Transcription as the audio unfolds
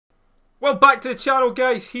Well, back to the channel,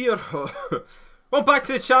 guys. Here, well, back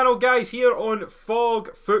to the channel, guys. Here on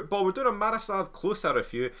Fog Football, we're doing a Miroslav Klose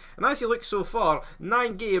review, and as you look so far,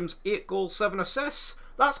 9 games, 8 goals, 7 assists.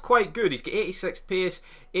 That's quite good. He's got 86 pace,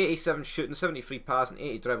 87 shooting, 73 passing,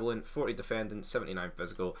 80 dribbling, 40 defending, 79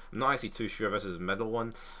 physical. I'm not actually too sure if this is his middle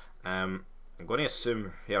one. I'm going to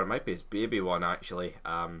assume here it might be his baby one actually.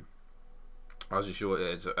 As you show,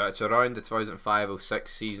 it's around the 2005-06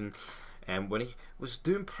 season. When he was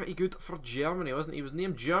doing pretty good for Germany, wasn't he? He was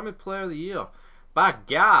named German Player of the Year. By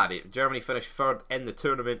God, Germany finished third in the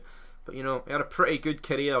tournament. But you know, he had a pretty good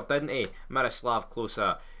career, didn't he? Miroslav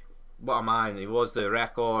Klose. What a man! He was the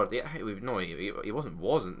record. No, he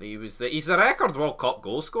wasn't. He's the record World Cup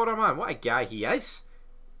goal scorer, man. What a guy he is.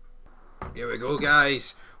 Here we go,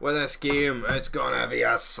 guys. With this game, it's gonna be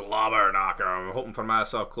a slobber knocker. I'm hoping for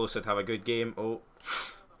Miroslav Klose to have a good game. Oh,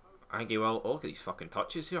 I think he will. Oh, look at these fucking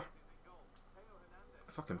touches here.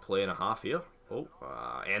 Fucking play and a half here. Oh,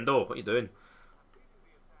 Endo, what are you doing?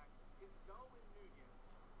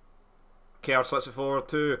 Kerr slits it forward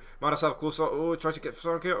to Miroslav Klose. Oh, tries to get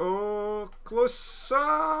some here. Oh, Klose!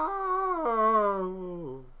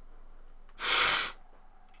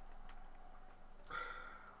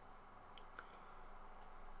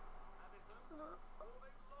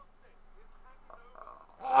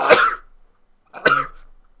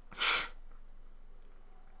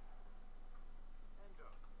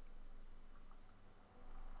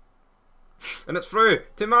 And it's through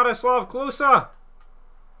to Miroslav Klose.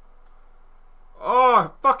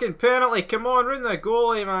 Oh, fucking penalty. Come on, round the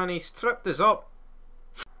goalie, man. He's tripped us up.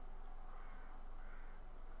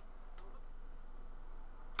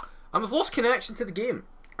 And we've lost connection to the game.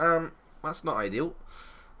 That's not ideal.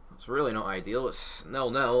 It's really not ideal. It's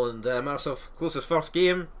 0-0, and Miroslav Klose's first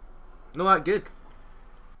game, not that good.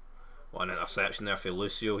 One interception there for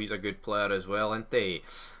Lucio. He's a good player as well, isn't he?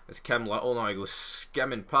 It's Kim Little now. He goes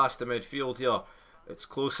skimming past the midfield here. It's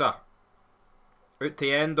Klose. Out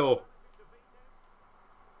to Endo.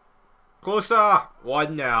 Klose!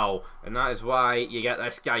 1-0. And that is why you get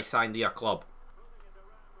this guy signed to your club.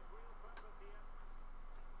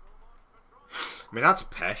 I mean, that's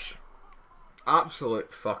pish.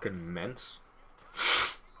 Absolute fucking mince.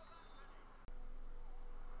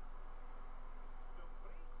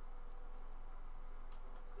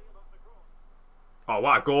 Oh,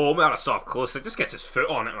 what a goal. Miroslav Klose just gets his foot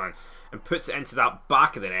on it, man, and puts it into that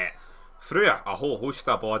back of the net through a whole host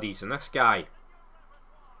of bodies. And this guy,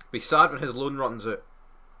 be sad when his loan runs out.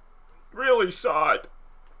 Really sad.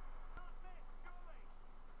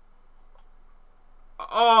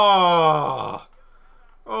 Oh,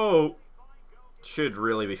 should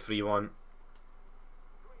really be 3-1.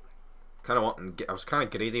 I was kind of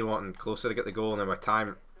greedy, wanting Klose to get the goal, and then by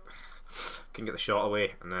time couldn't get the shot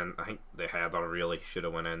away, and then I think the header really should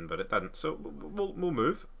have went in, but it didn't. So we'll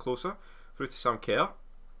move Klose through to Sam Kerr.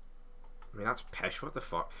 I mean, that's pish. What the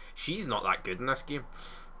fuck? She's not that good in this game.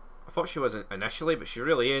 I thought she was initially, but she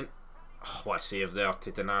really ain't. Oh, what a save there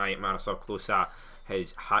to deny Miroslav Klose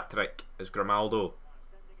his hat-trick as Grimaldo.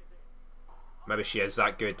 Maybe she is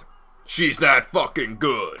that good. She's that fucking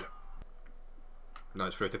good. Now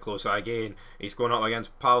it's through to Klose again. He's going up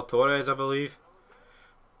against Pal Torres, I believe.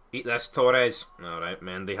 Eat this, Torres. Alright,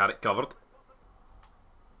 Mendy had it covered.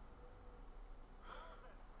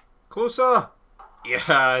 Klose!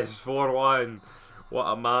 Yes, 4-1. What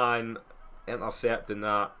a man. Intercepting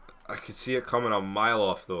that. I could see it coming a mile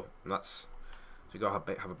off though. And that's, so you got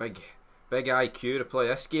to have a big IQ to play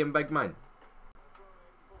this game, big man.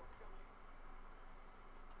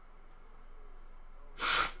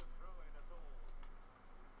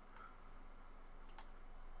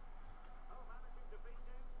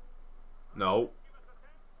 No.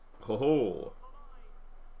 Ho ho.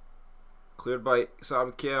 Cleared by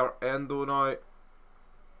Sam Kerr. Endo now.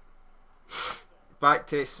 Back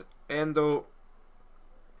to Endo.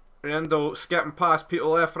 Endo skipping past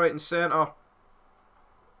people left, right and centre.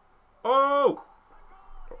 Oh!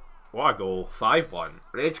 What a goal. 5-1.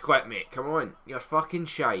 Rage quit, mate. Come on. You're fucking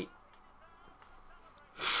shite.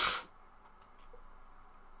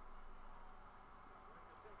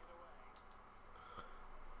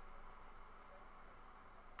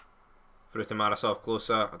 Through to Miroslav Klose.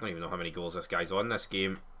 I don't even know how many goals this guy's on this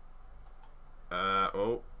game.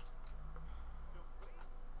 Oh.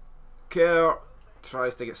 Kerr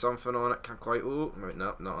tries to get something on it. Can't quite. Oh, no,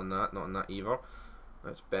 not on that. Not on that either.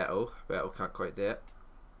 It's Beto. Beto can't quite do it.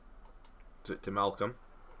 To Malcolm.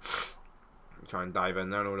 Try and dive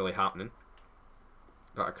in there. No really happening.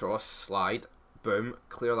 Back across. Slide. Boom.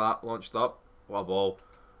 Clear that. Launched up. What a ball.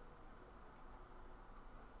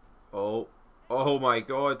 Oh. Oh my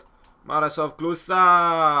god. Miroslav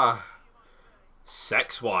Klose!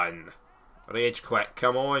 6-1. Rage quit,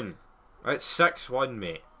 come on. It's 6-1,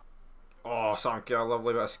 mate. Oh, Samker,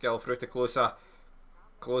 lovely bit of skill through to Klose.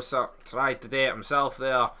 Klose tried to do it himself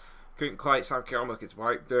there. Couldn't quite. Samker almost gets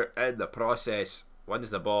wiped out in the process. Wins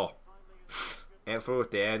the ball. And throw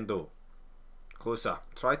it to Endo. Klose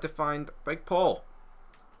tried to find Big Paul.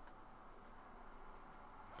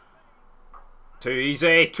 Too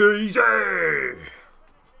easy, too easy!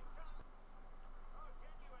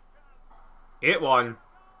 8-1.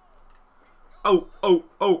 Oh, oh,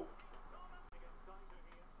 oh.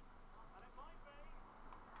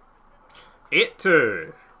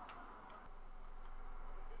 8-2.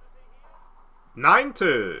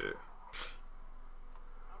 9-2.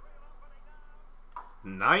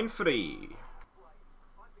 9-3.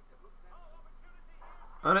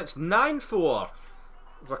 And it's 9-4.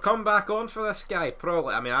 There's a comeback on for this guy,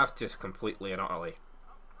 probably. I mean, I've just completely and utterly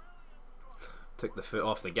took the foot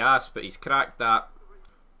off the gas, but he's cracked that.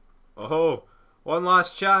 Oh, one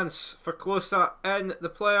last chance for Klose in the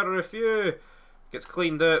player review. Gets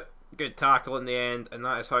cleaned out. Good tackle in the end, and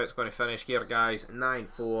that is how it's going to finish here, guys.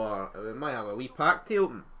 9-4. We might have a wee pack to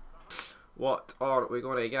open. What are we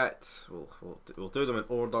going to get? We'll do them in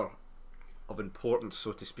order of importance,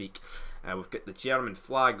 so to speak. We've got the German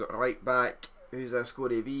flag right back. Who's this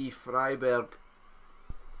going to be? Freiberg.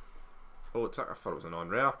 Oh, I thought it was an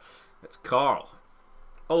on-rare. It's Carl.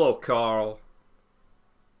 Hello, Carl.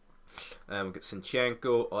 We've got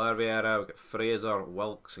Sinchenko, Oliveira, we've got Fraser,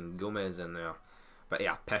 Wilkes, and Gomez in there. But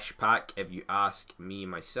yeah, pish pack, if you ask me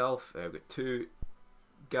myself. I've got 2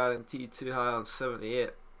 guaranteed, 2 high on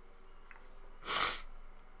 78.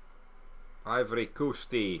 Ivory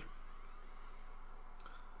Coasty.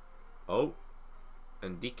 Oh,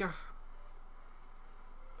 Indica.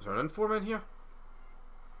 Is there an inform in here?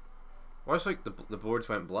 Why is like the boards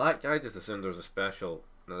went black? I just assumed there was a special.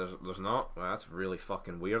 No, there's not. Well, that's really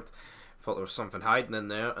fucking weird. Thought there was something hiding in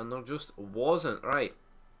there, and there just wasn't. Right,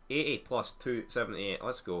 80 plus 278.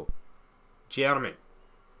 Let's go. German.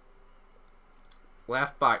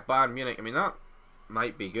 Left back, Bayern Munich. I mean, that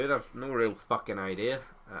might be good. I've no real fucking idea.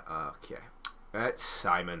 Okay, it's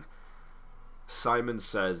Simon. Simon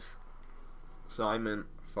says. Simon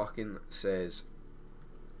fucking says.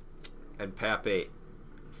 And Pepe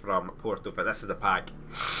from Porto, but this is the pack.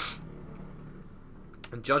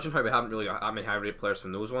 And judging how we haven't really got that many high rate players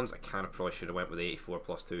from those ones, I kind of probably should have went with 84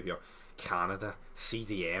 plus 2 here. Canada,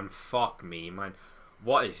 CDM, fuck me, man.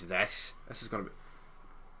 What is this? This is going to be...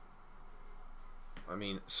 I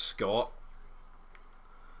mean, Scott.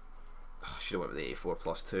 Oh, should have went with 84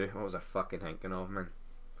 plus 2. What was I fucking thinking of, man?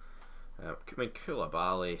 I mean,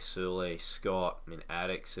 Koulibaly, Sule, Scott, I mean,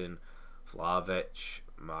 Ericsson, Vlahovic,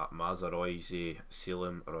 Mazaroisi,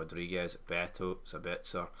 Selim, Rodriguez, Beto,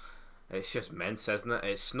 Sabitzer. It's just mince, isn't it?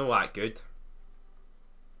 It's not that good.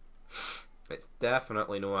 It's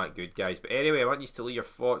definitely not that good, guys. But anyway, I want you to leave your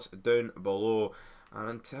thoughts down below. And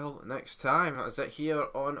until next time, that is it here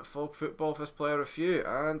on Fog Football First Player Review.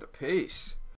 And peace.